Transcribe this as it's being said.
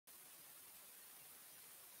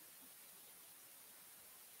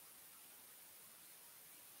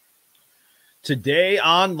Today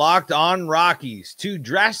on Locked On Rockies, two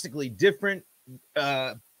drastically different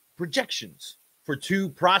projections for two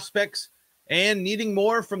prospects and needing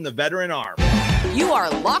more from the veteran arm. You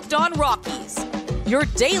are Locked On Rockies, your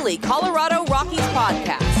daily Colorado Rockies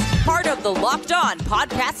podcast, part of the Locked On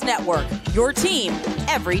Podcast Network, your team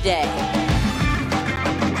every day.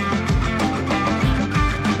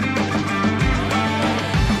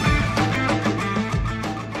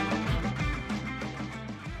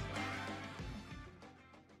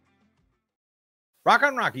 Rock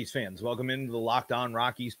on Rockies fans, welcome into the Locked On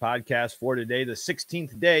Rockies podcast for today, the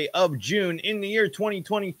 16th day of June in the year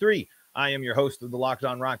 2023. I am your host of the Locked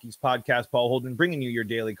On Rockies podcast, Paul Holden, bringing you your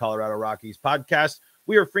daily Colorado Rockies podcast.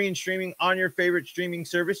 We are free and streaming on your favorite streaming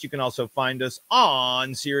service. You can also find us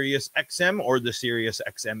on Sirius XM or the Sirius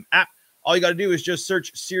XM app. All you got to do is just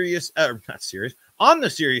search on the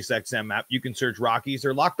Sirius XM app. You can search Rockies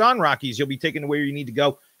or Locked On Rockies. You'll be taken to where you need to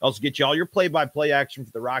go. Also get you all your play-by-play action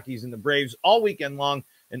for the Rockies and the Braves all weekend long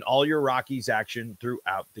and all your Rockies action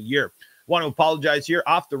throughout the year. Want to apologize here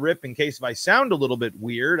off the rip in case if I sound a little bit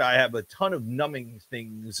weird. I have a ton of numbing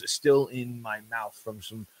things still in my mouth from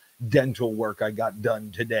some dental work I got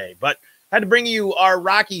done today. But had to bring you our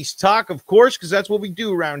Rockies talk, of course, because that's what we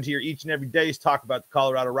do around here each and every day is talk about the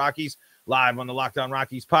Colorado Rockies live on the Locked On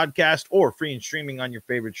Rockies podcast or free and streaming on your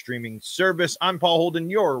favorite streaming service. I'm Paul Holden,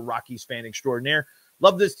 your Rockies fan extraordinaire.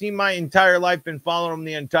 Love this team my entire life, been following them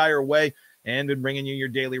the entire way, and been bringing you your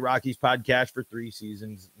daily Rockies podcast for 3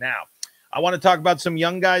 seasons now. I want to talk about some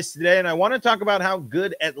young guys today, and I want to talk about how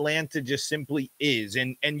good Atlanta just simply is,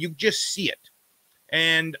 and you just see it.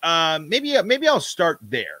 And maybe I'll start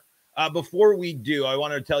there. Before we do, I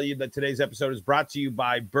want to tell you that today's episode is brought to you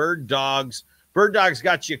by Birddogs. Birddogs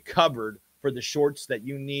got you covered for the shorts that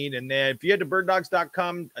you need, and then if you head to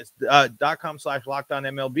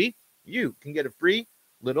birddogs.com/lockedonmlb, you can get a free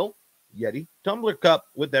little Yeti tumbler cup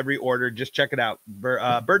with every order. Just check it out.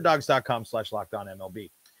 Birddogs.com/lockedonmlb.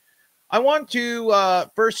 I want to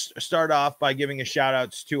first start off by giving a shout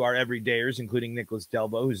outs to our everydayers, including Nicholas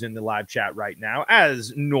Delbo, who's in the live chat right now,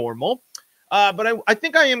 as normal. But I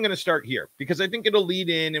think I am going to start here because I think it'll lead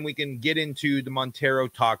in and we can get into the Montero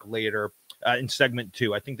talk later in segment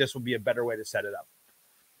 2. I think this will be a better way to set it up.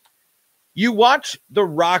 You watch the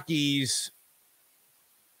Rockies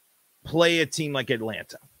play a team like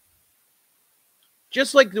Atlanta.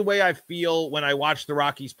 Just like the way I feel when I watch the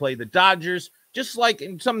Rockies play the Dodgers, just like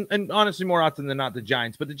and honestly more often than not the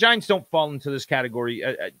Giants, but the Giants don't fall into this category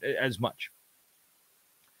as much.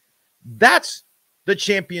 That's the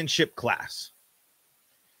championship class.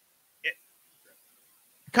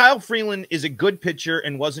 Kyle Freeland is a good pitcher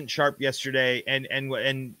and wasn't sharp yesterday, and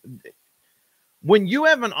when you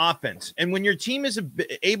have an offense and when your team is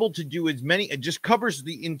able to do as many, it just covers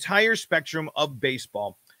the entire spectrum of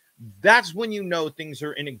baseball, that's when you know things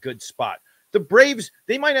are in a good spot. The Braves,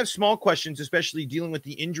 they might have small questions, especially dealing with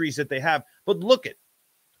the injuries that they have, but look at,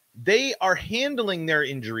 they are handling their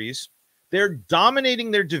injuries, they're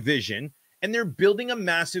dominating their division, and they're building a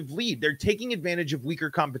massive lead. They're taking advantage of weaker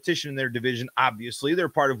competition in their division. Obviously, they're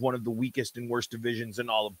part of one of the weakest and worst divisions in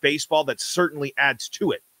all of baseball. That certainly adds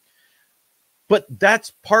to it. But that's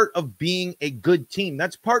part of being a good team.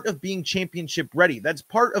 That's part of being championship ready. That's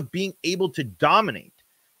part of being able to dominate,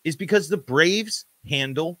 is because the Braves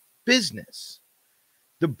handle business.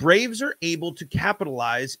 The Braves are able to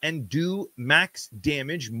capitalize and do max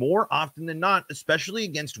damage more often than not, especially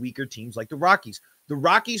against weaker teams like the Rockies. The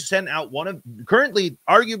Rockies sent out one of currently,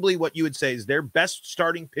 arguably what you would say is their best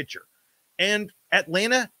starting pitcher, and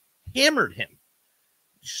Atlanta hammered him.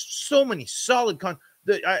 So many solid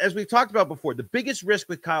as we've talked about before, the biggest risk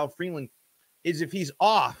with Kyle Freeland is if he's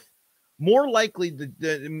off, more likely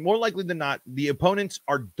than not, the opponents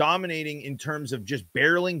are dominating in terms of just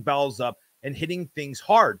barreling balls up and hitting things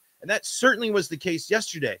hard. And that certainly was the case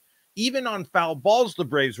yesterday. Even on foul balls, the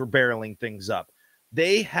Braves were barreling things up.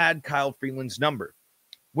 They had Kyle Freeland's number.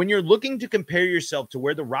 When you're looking to compare yourself to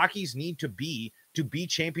where the Rockies need to be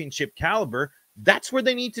championship caliber, that's where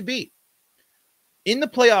they need to be. In the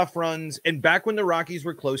playoff runs and back when the Rockies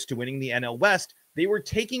were close to winning the NL West, they were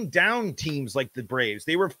taking down teams like the Braves.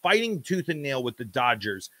 They were fighting tooth and nail with the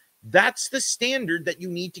Dodgers. That's the standard that you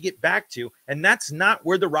need to get back to, and that's not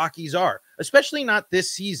where the Rockies are, especially not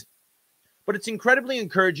this season. But it's incredibly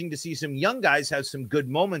encouraging to see some young guys have some good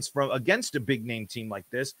moments against a big-name team like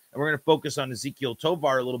this, and we're going to focus on Ezequiel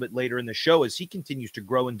Tovar a little bit later in the show as he continues to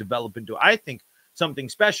grow and develop into, I think, something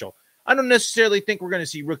special. I don't necessarily think we're going to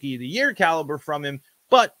see Rookie of the Year caliber from him,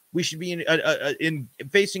 but we should be in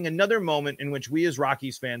facing another moment in which we as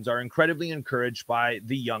Rockies fans are incredibly encouraged by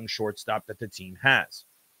the young shortstop that the team has.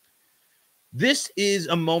 This is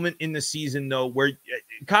a moment in the season, though, where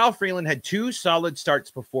Kyle Freeland had 2 solid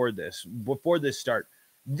starts before this start.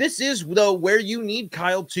 This is, though, where you need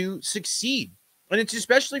Kyle to succeed. And it's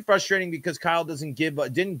especially frustrating because Kyle didn't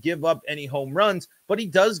give up any home runs, but he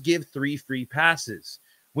does give 3 free passes.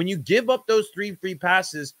 When you give up those 3 free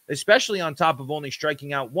passes, especially on top of only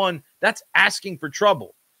striking out 1, that's asking for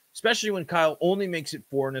trouble, especially when Kyle only makes it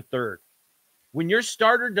 4 1/3. When your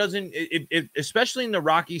starter doesn't, especially in the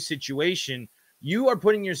Rockies situation, you are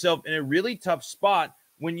putting yourself in a really tough spot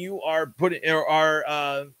when you are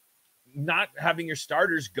not having your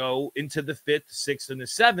starters go into the 5th, 6th, and the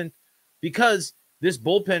 7th, because this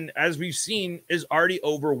bullpen, as we've seen, is already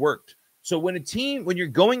overworked. So when you're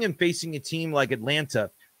going and facing a team like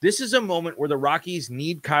Atlanta, this is a moment where the Rockies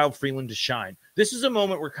need Kyle Freeland to shine. This is a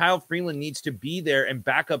moment where Kyle Freeland needs to be there and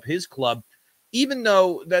back up his club, even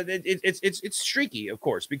though that it's streaky, of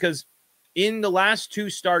course, because in the last 2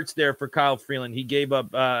 starts there for Kyle Freeland, he gave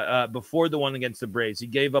up before the one against the Braves, he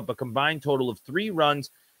gave up a combined total of 3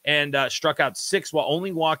 runs and struck out 6 while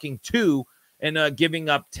only walking 2 and giving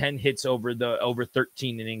up 10 hits over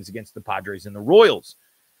 13 innings against the Padres and the Royals.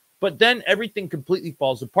 But then everything completely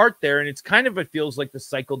falls apart there, and it feels like the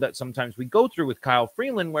cycle that sometimes we go through with Kyle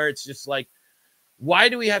Freeland, where it's just like, why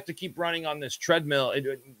do we have to keep running on this treadmill?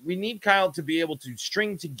 We need Kyle to be able to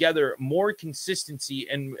string together more consistency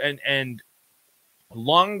and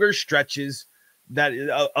longer stretches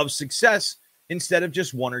of success instead of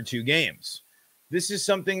just 1 or 2 games. This is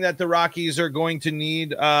something that the Rockies are going to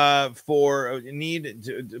need for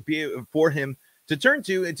him to turn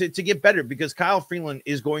to get better, because Kyle Freeland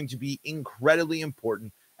is going to be incredibly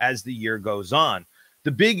important as the year goes on.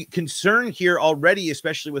 The big concern here already,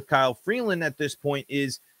 especially with Kyle Freeland at this point,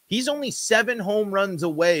 is he's only 7 home runs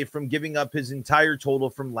away from giving up his entire total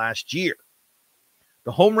from last year.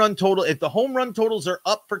 The home run total, if the home run totals are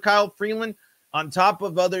up for Kyle Freeland on top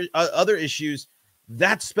of other issues,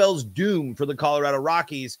 that spells doom for the Colorado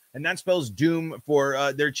Rockies, and that spells doom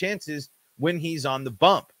for their chances when he's on the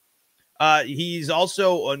bump. He's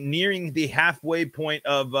also nearing the halfway point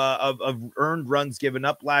of earned runs given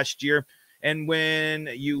up last year. And when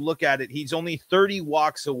you look at it, he's only 30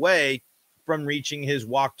 walks away from reaching his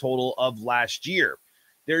walk total of last year.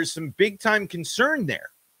 There's some big time concern there,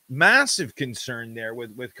 massive concern there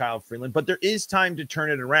with Kyle Freeland, but there is time to turn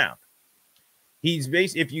it around.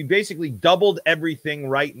 If you basically doubled everything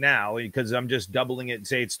right now, because I'm just doubling it and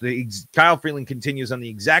say Kyle Freeland continues on the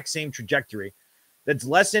exact same trajectory. That's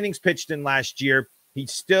less innings pitched than last year.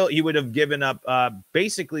 He would have given up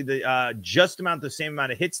basically the same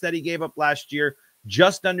amount of hits that he gave up last year,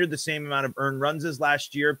 just under the same amount of earned runs as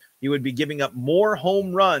last year. He would be giving up more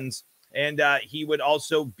home runs, and he would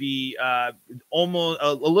also be almost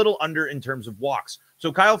a little under in terms of walks.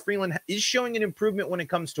 So Kyle Freeland is showing an improvement when it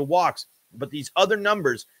comes to walks, but these other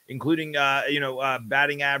numbers, including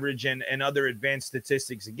batting average and other advanced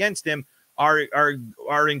statistics against him,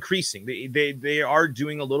 are increasing. They are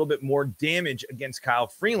doing a little bit more damage against Kyle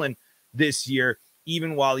Freeland this year,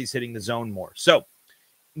 even while he's hitting the zone more. So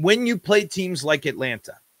when you play teams like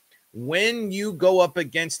Atlanta, when you go up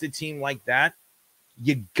against a team like that,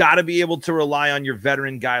 you got to be able to rely on your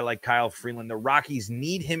veteran guy like Kyle Freeland. The Rockies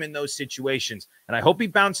need him in those situations, and I hope he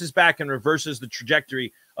bounces back and reverses the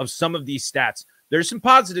trajectory of some of these stats. There's some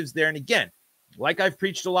positives there, and again, like I've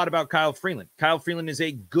preached a lot about Kyle Freeland. Kyle Freeland is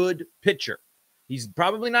a good pitcher. He's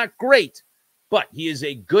probably not great, but he is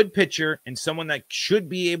a good pitcher and someone that should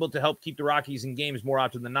be able to help keep the Rockies in games more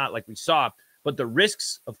often than not, like we saw. But the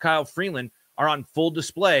risks of Kyle Freeland are on full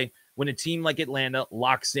display when a team like Atlanta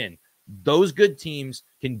locks in. Those good teams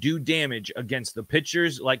can do damage against the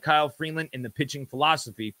pitchers like Kyle Freeland and the pitching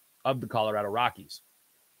philosophy of the Colorado Rockies.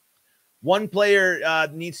 One player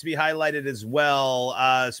needs to be highlighted as well,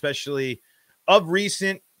 especially of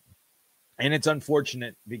recent, and it's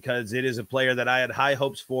unfortunate because it is a player that I had high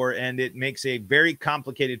hopes for, and it makes a very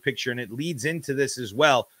complicated picture, and it leads into this as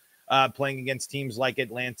well, playing against teams like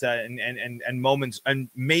Atlanta and moments and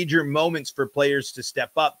major moments for players to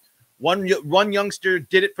step up. One youngster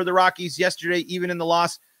did it for the Rockies yesterday, even in the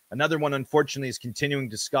loss. Another one, unfortunately, is continuing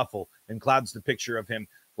to scuffle and clouds the picture of him.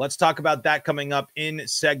 Let's talk about that coming up in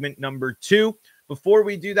segment number 2. Before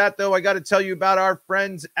we do that, though, I got to tell you about our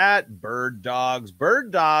friends at Birddogs.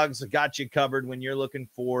 Birddogs got you covered when you're looking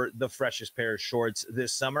for the freshest pair of shorts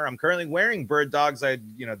this summer. I'm currently wearing Birddogs. I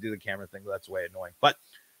do the camera thing, but that's way annoying. But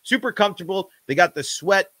super comfortable. They got the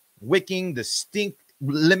sweat wicking, the stink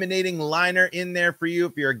eliminating liner in there for you.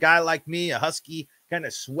 If you're a guy like me, a husky, kind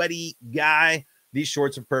of sweaty guy, these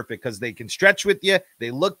shorts are perfect because they can stretch with you,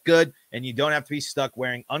 they look good, and you don't have to be stuck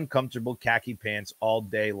wearing uncomfortable khaki pants all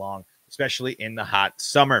day long. especially in the hot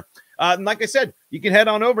summer. And like I said, you can head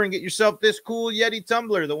on over and get yourself this cool Yeti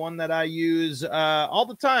tumbler, the one that I use all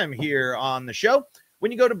the time here on the show.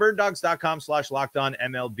 When you go to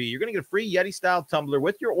birddogs.com/lockedonmlb, you're going to get a free Yeti-style tumbler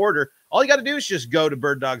with your order. All you got to do is just go to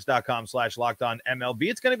birddogs.com/lockedonmlb.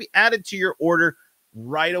 It's going to be added to your order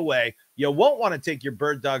right away. You won't want to take your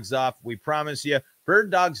Bird Dogs off. We promise you.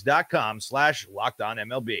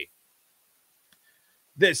 birddogs.com/lockedonmlb.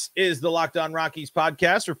 This is the Locked On Rockies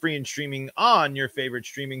podcast. We're free and streaming on your favorite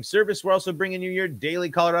streaming service. We're also bringing you your daily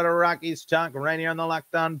Colorado Rockies talk right here on the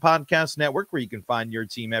Locked On Podcast Network, where you can find your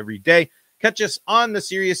team every day. Catch us on the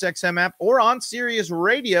SiriusXM app or on Sirius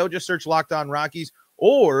Radio. Just search Locked On Rockies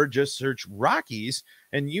or just search Rockies,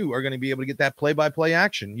 and you are going to be able to get that play-by-play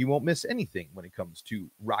action. You won't miss anything when it comes to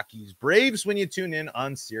Rockies Braves when you tune in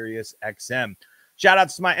on SiriusXM.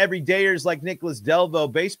 Shout-outs to my everydayers like Nicholas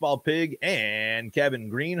Delvo, Baseball Pig, and Kevin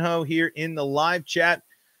Greenhoe here in the live chat.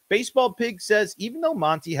 Baseball Pig says, even though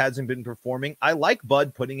Monty hasn't been performing, I like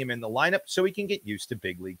Bud putting him in the lineup so he can get used to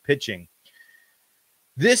big league pitching.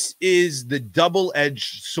 This is the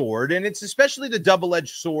double-edged sword, and it's especially the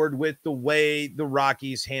double-edged sword with the way the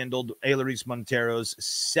Rockies handled Elehuris Montero's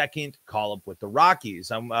second call-up with the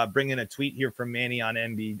Rockies. I'm bringing a tweet here from Manny on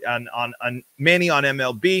Manny on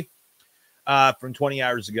MLB from 20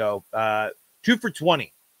 hours ago. 2 for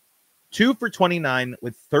 20. 2 for 29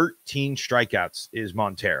 with 13 strikeouts is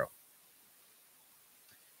Montero.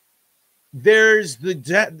 There's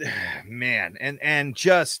the man, and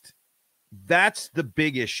just... that's the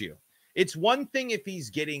big issue. It's one thing if he's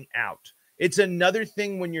getting out. It's another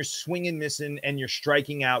thing when you're swinging, missing, and you're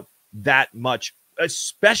striking out that much,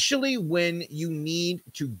 especially when you need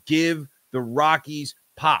to give the Rockies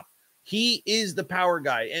pop. He is the power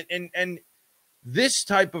guy. And this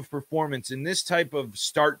type of performance and this type of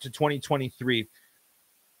start to 2023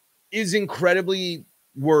 is incredibly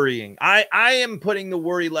worrying. I am putting the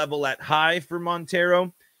worry level at high for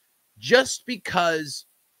Montero just because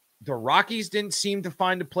the Rockies didn't seem to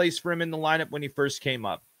find a place for him in the lineup when he first came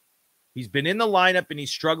up. He's been in the lineup and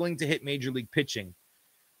he's struggling to hit major league pitching.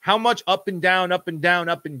 How much up and down, up and down,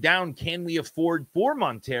 up and down can we afford for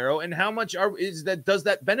Montero, and how much does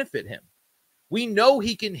that benefit him? We know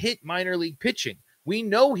he can hit minor league pitching. We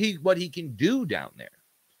know what he can do down there.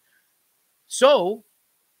 So,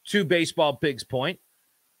 to Baseball Pig's point,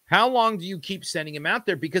 how long do you keep sending him out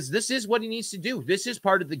there? Because this is what he needs to do. This is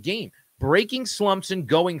part of the game. Breaking slumps and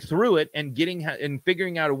going through it and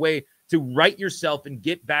figuring out a way to right yourself and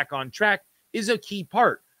get back on track is a key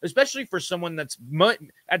part, especially for someone that's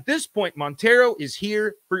at this point. Montero is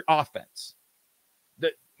here for offense.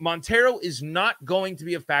 Montero is not going to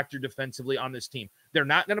be a factor defensively on this team. They're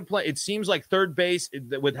not going to play. It seems like third base,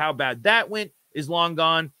 with how bad that went, is long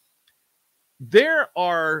gone. There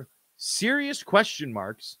are serious question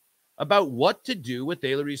marks about what to do with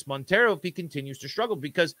Elehuris Montero if he continues to struggle,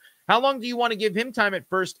 because how long do you want to give him time at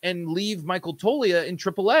first and leave Michael Toglia in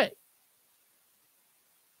AAA?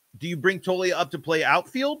 Do you bring Toglia up to play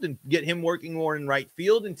outfield and get him working more in right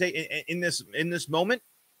field and take in this moment?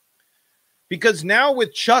 Because now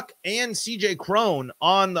with Chuck and CJ Crone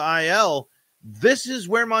on the IL, this is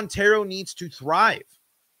where Montero needs to thrive.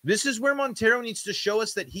 This is where Montero needs to show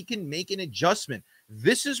us that he can make an adjustment.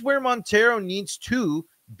 This is where Montero needs to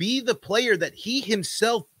be the player that he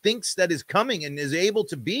himself thinks that is coming and is able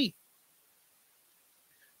to be.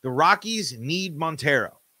 The Rockies need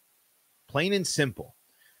Montero. Plain and simple.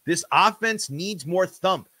 This offense needs more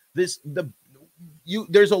thump. There's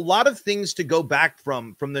a lot of things to go back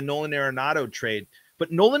from the Nolan Arenado trade,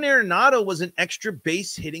 but Nolan Arenado was an extra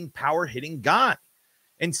base hitting, power hitting guy.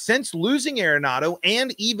 And since losing Arenado,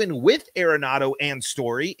 and even with Arenado and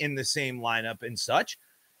Story in the same lineup and such,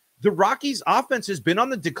 the Rockies offense has been on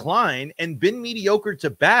the decline and been mediocre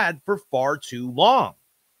to bad for far too long.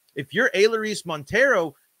 If you're Elehuris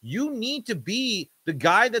Montero, you need to be the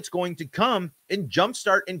guy that's going to come and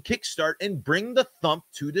jumpstart and kickstart and bring the thump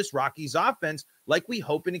to this Rockies offense like we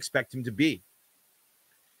hope and expect him to be.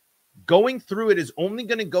 Going through it is only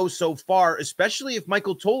going to go so far, especially if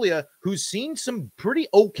Michael Toglia, who's seen some pretty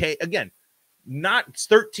okay, again, not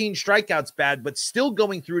 13 strikeouts bad, but still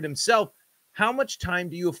going through it himself. How much time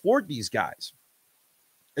do you afford these guys?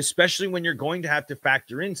 Especially when you're going to have to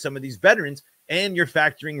factor in some of these veterans, and you're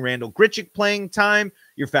factoring Randall Grichuk playing time.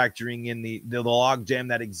 You're factoring in the logjam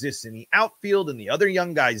that exists in the outfield and the other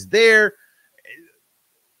young guys there.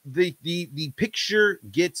 The picture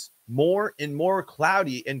gets more and more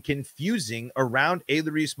cloudy and confusing around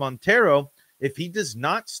Elehuris Montero if he does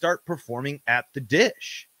not start performing at the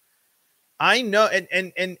dish. I know,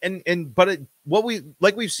 but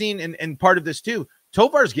what we've seen, and part of this too,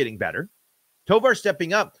 Tovar's getting better. Tovar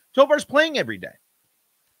stepping up. Tovar's playing every day.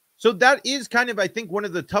 So that is kind of, I think, one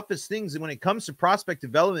of the toughest things when it comes to prospect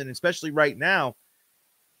development, especially right now.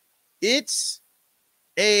 It's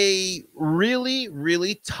a really,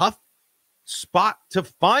 really tough spot to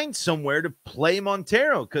find somewhere to play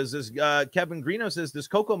Montero, because as Kevin Greeno says, does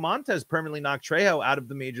Coco Montes permanently knock Trejo out of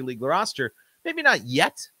the major league roster? Maybe not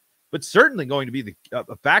yet, but certainly going to be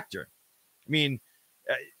a factor. I mean,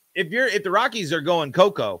 if the Rockies are going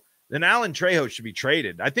Coco, then Alan Trejo should be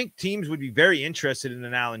traded. I think teams would be very interested in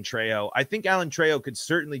an Alan Trejo. I think Alan Trejo could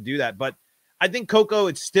certainly do that, but I think Coco,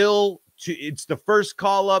 it's the first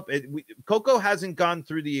call up. Coco hasn't gone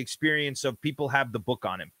through the experience of people have the book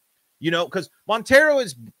on him, because Montero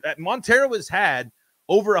has had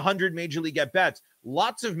over 100 major league at bats.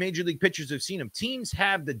 Lots of major league pitchers have seen him. Teams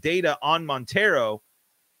have the data on Montero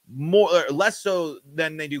less so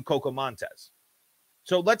than they do Coco Montes.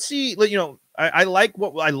 So let's see. I like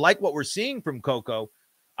what we're seeing from Coco.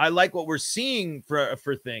 I like what we're seeing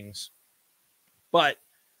for things, but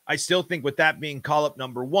I still think with that being call up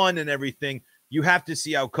number one and everything, you have to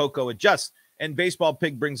see how Coco adjusts. And Baseball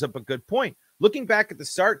Pig brings up a good point. Looking back at the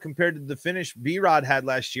start compared to the finish B-Rod had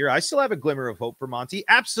last year, I still have a glimmer of hope for Monty.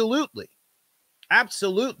 Absolutely.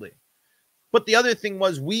 Absolutely. But the other thing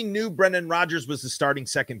was, we knew Brendan Rodgers was the starting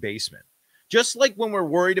second baseman. Just like when we're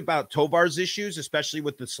worried about Tovar's issues, especially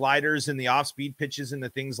with the sliders and the off-speed pitches and the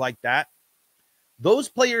things like that, those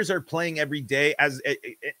players are playing every day as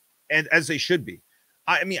they should be.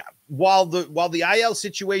 I mean, while the IL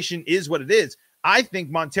situation is what it is, I think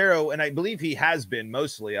Montero, and I believe he has been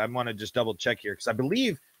mostly, I want to just double check here, because I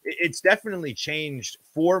believe it's definitely changed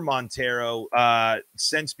for Montero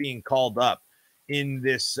since being called up in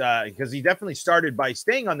this, because he definitely started by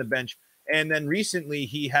staying on the bench. And then recently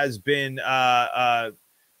he has been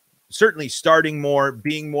certainly starting more,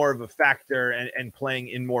 being more of a factor and playing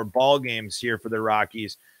in more ball games here for the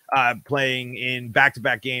Rockies, playing in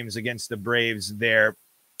back-to-back games against the Braves there.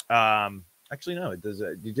 Actually, no,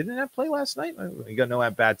 you didn't have play last night. You got no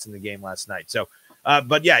at-bats in the game last night. So,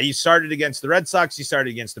 but yeah, he started against the Red Sox. He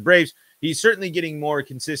started against the Braves. He's certainly getting more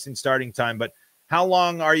consistent starting time, but how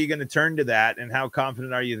long are you going to turn to that, and how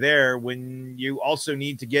confident are you there when you also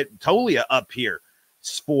need to get Tolia up here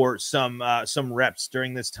for some reps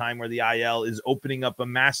during this time where the IL is opening up a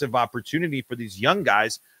massive opportunity for these young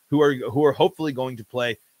guys who are hopefully going to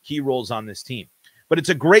play key roles on this team? But it's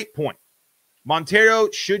a great point.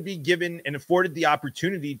 Montero should be given and afforded the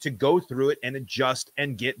opportunity to go through it and adjust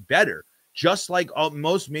and get better, just like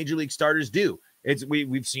most major league starters do.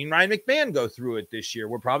 We've seen Ryan McMahon go through it this year.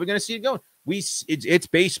 We're probably going to see it going. It's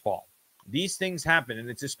baseball. These things happen, and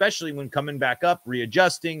it's especially when coming back up,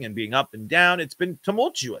 readjusting and being up and down. It's been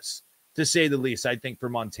tumultuous, to say the least, I think, for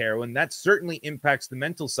Montero, and that certainly impacts the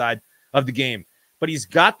mental side of the game. But he's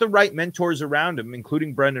got the right mentors around him,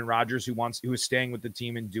 including Brendan Rodgers, who is staying with the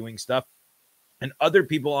team and doing stuff, and other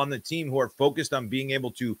people on the team who are focused on being able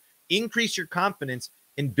to increase your confidence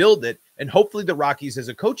and build it. And hopefully the Rockies as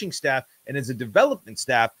a coaching staff and as a development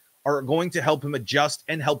staff are going to help him adjust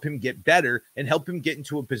and help him get better and help him get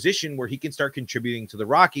into a position where he can start contributing to the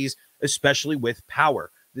Rockies, especially with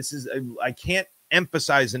power. This is, I can't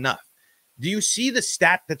emphasize enough. Do you see the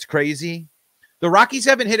stat that's crazy? The Rockies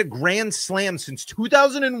haven't hit a grand slam since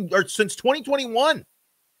 2021.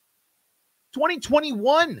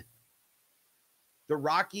 2021. The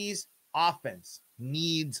Rockies offense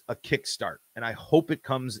needs a kickstart, and I hope it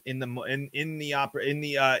comes in the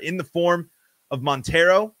form of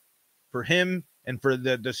Montero, for him and for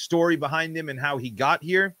the story behind him and how he got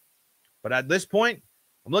here. But at this point,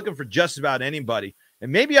 I'm looking for just about anybody.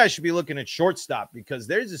 And maybe I should be looking at shortstop, because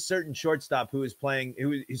there's a certain shortstop who is playing,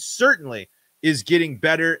 who certainly is getting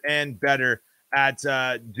better and better at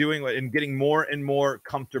doing it and getting more and more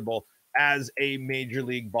comfortable as a major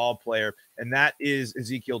league ball player, and that is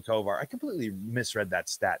Ezequiel Tovar. I completely misread that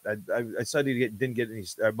stat. I saw he didn't get any.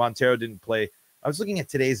 Montero didn't play. I was looking at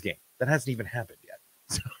today's game. That hasn't even happened yet.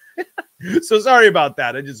 So sorry about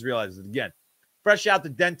that. I just realized it again. Fresh out the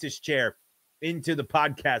dentist chair into the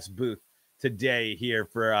podcast booth today here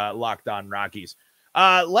for Locked On Rockies.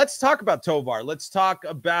 Let's talk about Tovar. Let's talk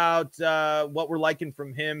about what we're liking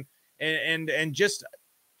from him, and just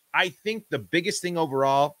I think the biggest thing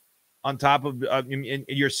overall, on top of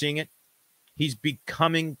you're seeing it, he's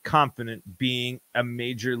becoming confident being a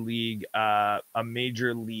major league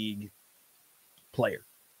player.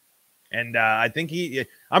 And I think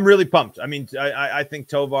I'm really pumped. I mean, I think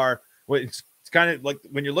Tovar, it's kind of like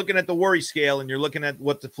when you're looking at the worry scale and you're looking at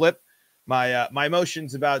what to flip, my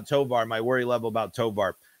emotions about Tovar, my worry level about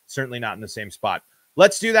Tovar, certainly not in the same spot.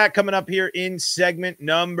 Let's do that coming up here in segment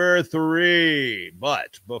number 3.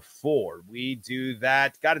 But before we do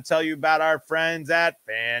that, got to tell you about our friends at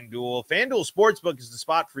FanDuel. FanDuel Sportsbook is the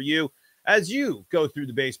spot for you as you go through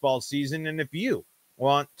the baseball season. And if you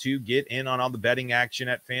want to get in on all the betting action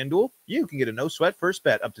at FanDuel, you can get a no-sweat first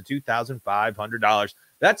bet up to $2,500.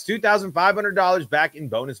 That's $2,500 back in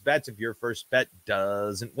bonus bets if your first bet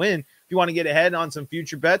doesn't win. If you want to get ahead on some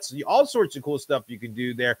future bets, all sorts of cool stuff you can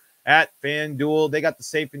do there at FanDuel. They got the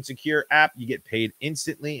safe and secure app. You get paid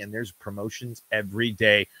instantly, and there's promotions every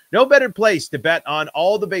day. No better place to bet on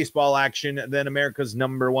all the baseball action than America's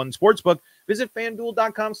 #1 sportsbook. Visit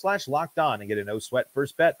FanDuel.com/lockedon and get a no-sweat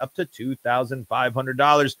first bet up to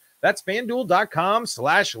 $2,500. That's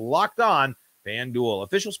FanDuel.com/lockedon. FanDuel,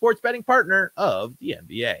 official sports betting partner of the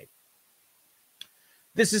NBA.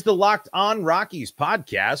 This is the Locked On Rockies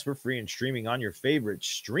podcast. We're free and streaming on your favorite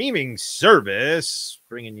streaming service,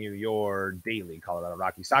 bringing you your daily Colorado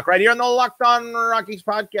Rockies talk right here on the Locked On Rockies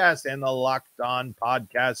podcast and the Locked On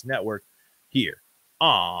Podcast Network here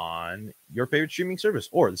on your favorite streaming service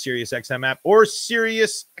or the SiriusXM app or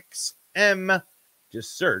SiriusXM.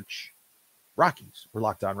 Just search Rockies for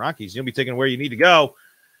Locked On Rockies. You'll be taken where you need to go.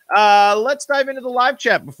 Let's dive into the live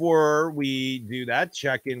chat before we do that.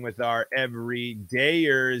 Check in with our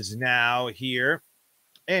everydayers now here.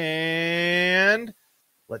 And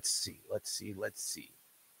let's see.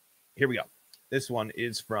 Here we go. This one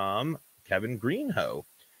is from Kevin Greenhoe.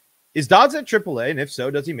 Is Daza at AAA? And if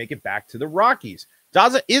so, does he make it back to the Rockies?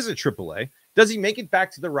 Daza is a AAA. Does he make it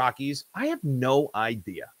back to the Rockies? I have no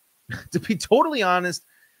idea. To be totally honest,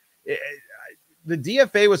 the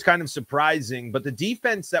DFA was kind of surprising, but the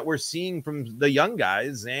defense that we're seeing from the young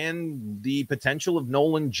guys and the potential of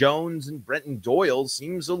Nolan Jones and Brenton Doyle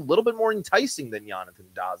seems a little bit more enticing than Jonathan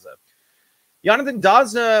Daza. Jonathan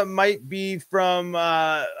Daza might be from,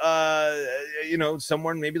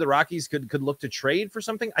 somewhere maybe the Rockies could look to trade for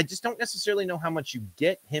something. I just don't necessarily know how much you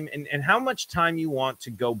get him and how much time you want to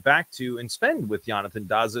go back to and spend with Jonathan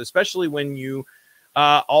Daza, especially when you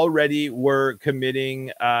already were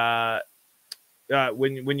committing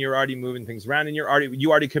when you're already moving things around and you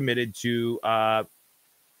already committed to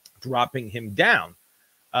dropping him down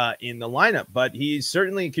in the lineup. But he's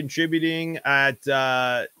certainly contributing at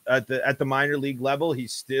the minor league level.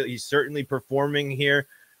 He's certainly performing here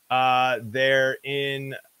there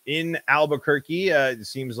in Albuquerque. It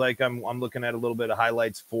seems like I'm looking at a little bit of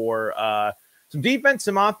highlights for some defense,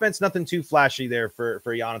 some offense. Nothing too flashy there for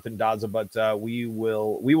Jonathan Daza, but we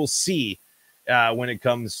will see when it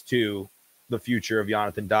comes to the future of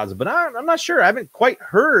Jonathan Daza. But I'm not sure. I haven't quite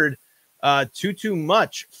heard too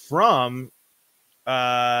much from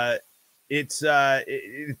it's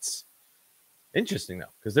interesting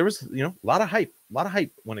though, because there was a lot of hype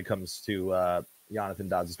when it comes to Jonathan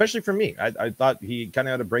Daza, especially for me. I thought he kind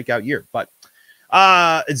of had a breakout year, but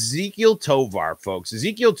Ezequiel Tovar, folks.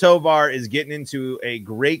 Ezequiel Tovar is getting into a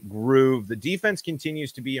great groove. The defense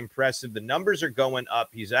continues to be impressive. The numbers are going up.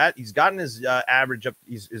 He's gotten his average up.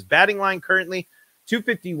 His batting line currently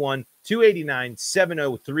 251, 289,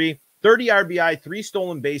 703, 30 RBI, 3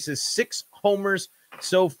 stolen bases, 6 homers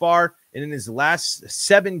so far. And in his last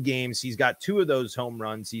 7 games, he's got 2 of those home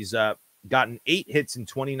runs. He's gotten 8 hits and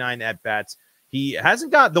 29 at-bats. He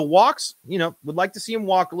hasn't got the walks, would like to see him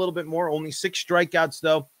walk a little bit more. Only 6 strikeouts,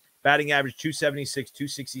 though. Batting average 276,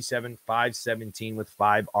 267, 517 with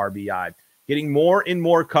 5 RBI. Getting more and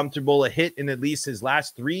more comfortable. A hit in at least his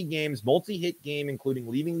last 3 games, multi-hit game, including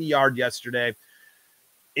leaving the yard yesterday.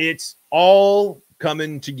 It's all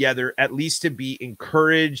coming together, at least to be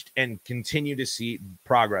encouraged and continue to see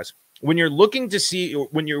progress. When you're looking to see,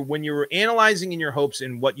 when you're analyzing in your hopes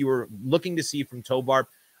and what you were looking to see from Tovar,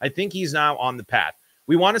 I think he's now on the path.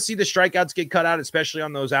 We want to see the strikeouts get cut out, especially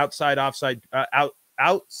on those outside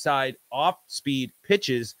off-speed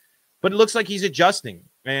pitches. But it looks like he's adjusting,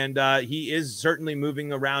 and he is certainly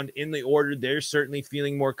moving around in the order. They're certainly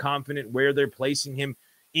feeling more confident where they're placing him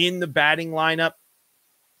in the batting lineup.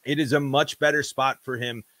 It is a much better spot for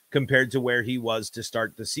him compared to where he was to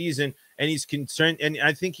start the season, and he's concerned. And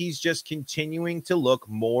I think he's just continuing to look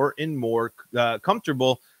more and more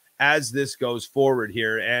comfortable as this goes forward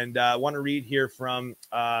here. And I want to read here from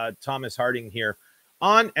Thomas Harding here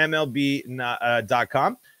on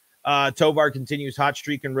MLB.com. Tovar continues hot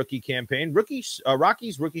streak and rookie campaign.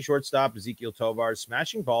 Rockies rookie shortstop Ezequiel Tovar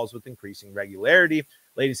smashing balls with increasing regularity.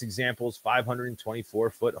 Latest examples,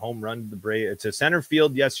 524-foot home run to center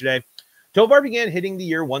field yesterday. Tovar began hitting the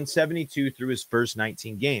year 172 through his first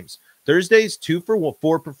 19 games. Thursday's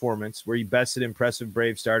 2-for-4 performance, where he bested impressive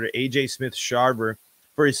Brave starter A.J. Smith-Shawver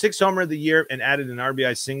for his 6th homer of the year and added an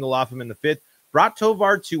RBI single off him in the 5th, brought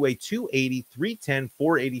Tovar to a 280, 310,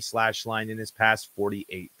 480 slash line in his past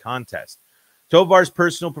 48 contests. Tovar's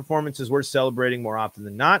personal performance is worth celebrating more often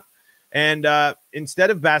than not. And instead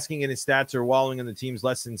of basking in his stats or wallowing in the team's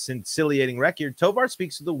less than scintillating record, Tovar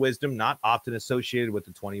speaks of the wisdom not often associated with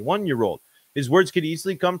the 21-year-old. His words could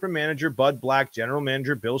easily come from manager Bud Black, general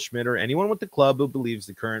manager Bill Schmidt, or anyone with the club who believes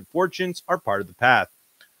the current fortunes are part of the path.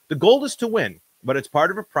 The goal is to win, but it's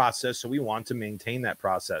part of a process, so we want to maintain that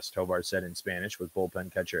process, Tovar said in Spanish, with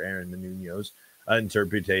bullpen catcher Aaron Munoz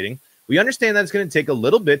interpreting. We understand that it's going to take a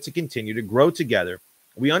little bit to continue to grow together.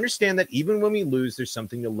 We understand that even when we lose, there's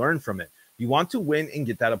something to learn from it. You want to win and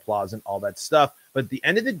get that applause and all that stuff, but at the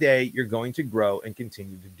end of the day, you're going to grow and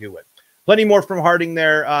continue to do it. Plenty more from Harding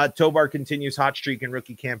there. Tovar continues hot streak and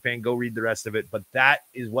rookie campaign. Go read the rest of it. But that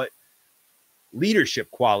is what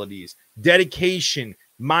leadership qualities, dedication,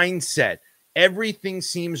 mindset, everything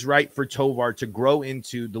seems right for Tovar to grow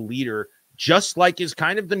into the leader, just like is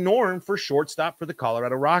kind of the norm for shortstop for the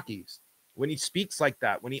Colorado Rockies. When he speaks like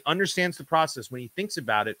that, when he understands the process, when he thinks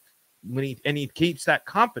about it, he keeps that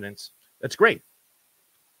confidence, that's great.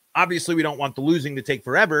 Obviously, we don't want the losing to take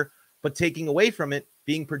forever, but taking away from it,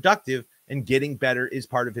 being productive and getting better is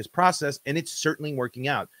part of his process, and it's certainly working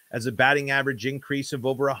out as a batting average increase of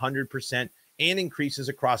over 100% and increases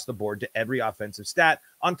across the board to every offensive stat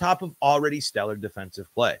on top of already stellar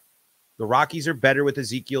defensive play. The Rockies are better with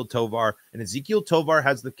Ezequiel Tovar, and Ezequiel Tovar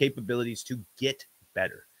has the capabilities to get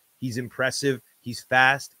better. He's impressive, he's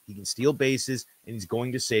fast, he can steal bases, and he's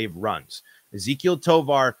going to save runs. Ezequiel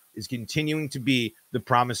Tovar is continuing to be the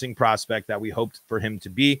promising prospect that we hoped for him to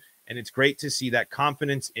be, and it's great to see that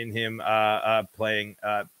confidence in him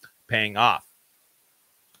paying off.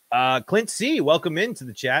 Clint C, welcome into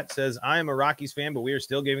the chat, says, I am a Rockies fan, but we are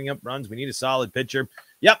still giving up runs. We need a solid pitcher.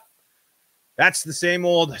 Yep. That's the same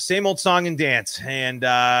old song and dance, and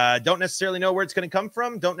don't necessarily know where it's going to come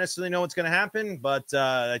from. Don't necessarily know what's going to happen, but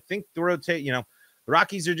I think the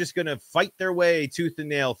Rockies are just going to fight their way tooth and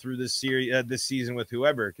nail through this series, this season with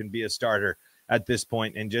whoever can be a starter at this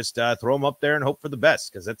point, and just throw them up there and hope for the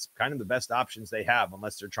best, because that's kind of the best options they have,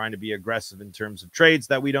 unless they're trying to be aggressive in terms of trades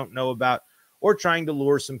that we don't know about, or trying to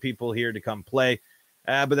lure some people here to come play.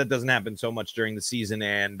 But that doesn't happen so much during the season,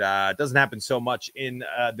 and it doesn't happen so much in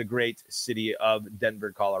the great city of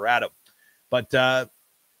Denver, Colorado. But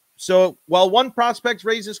so while one prospect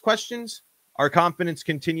raises questions, our confidence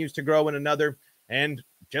continues to grow in another. And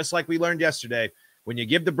just like we learned yesterday, when you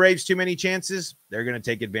give the Braves too many chances, they're going to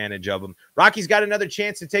take advantage of them. Rockies got another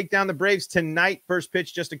chance to take down the Braves tonight. First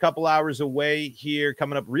pitch just a couple hours away here,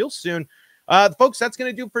 coming up real soon. Folks, that's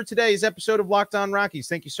going to do for today's episode of Locked On Rockies.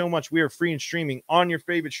 Thank you so much. We are free and streaming on your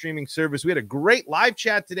favorite streaming service. We had a great live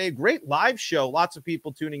chat today, great live show. Lots of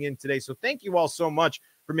people tuning in today. So thank you all so much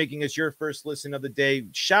for making us your first listen of the day.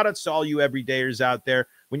 Shout outs to all you everydayers out there.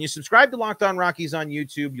 When you subscribe to Locked On Rockies on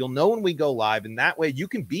YouTube, you'll know when we go live, and that way you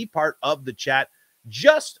can be part of the chat,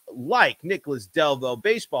 just like Nicholas Delvo,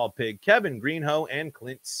 Baseball Pig, Kevin Greenhoe, and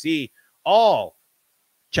Clint C. All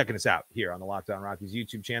checking us out here on the Locked On Rockies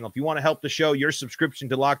YouTube channel. If you want to help the show, your subscription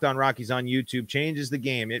to Locked On Rockies on YouTube changes the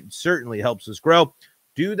game. It certainly helps us grow.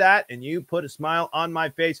 Do that, and you put a smile on my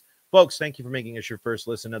face. Folks, thank you for making us your first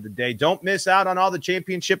listen of the day. Don't miss out on all the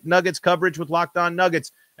championship Nuggets coverage with Locked On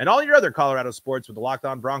Nuggets and all your other Colorado sports with the Locked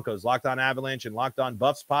On Broncos, Locked On Avalanche, and Locked On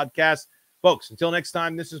Buffs podcast. Folks, until next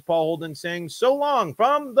time, this is Paul Holden saying so long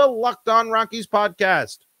from the Locked On Rockies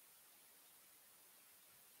podcast.